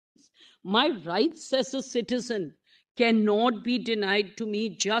My rights as a citizen cannot be denied to me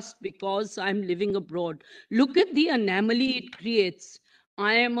just because I'm living abroad. Look at the anomaly it creates.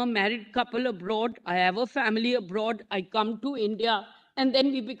 I am a married couple abroad. I have a family abroad. I come to India, and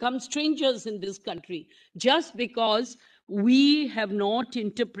then we become strangers in this country just because we have not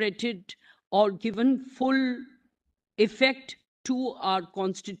interpreted or given full effect to our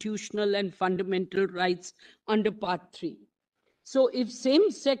constitutional and fundamental rights under Part 3. So if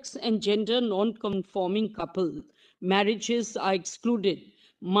same-sex and gender non-conforming couple marriages are excluded,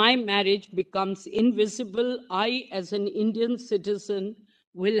 my marriage becomes invisible. I, as an Indian citizen,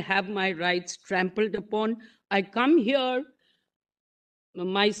 will have my rights trampled upon. I come here,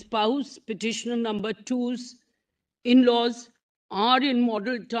 my spouse, petitioner number 2's in-laws are in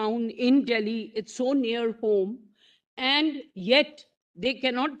Model Town in Delhi. It's so near home. And yet they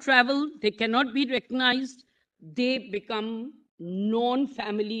cannot travel, they cannot be recognized. They become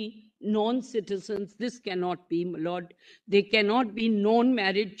non-family, non-citizens. This cannot be, my lord. They cannot be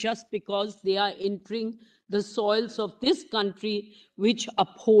non-married just because they are entering the soils of this country, which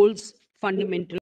upholds fundamental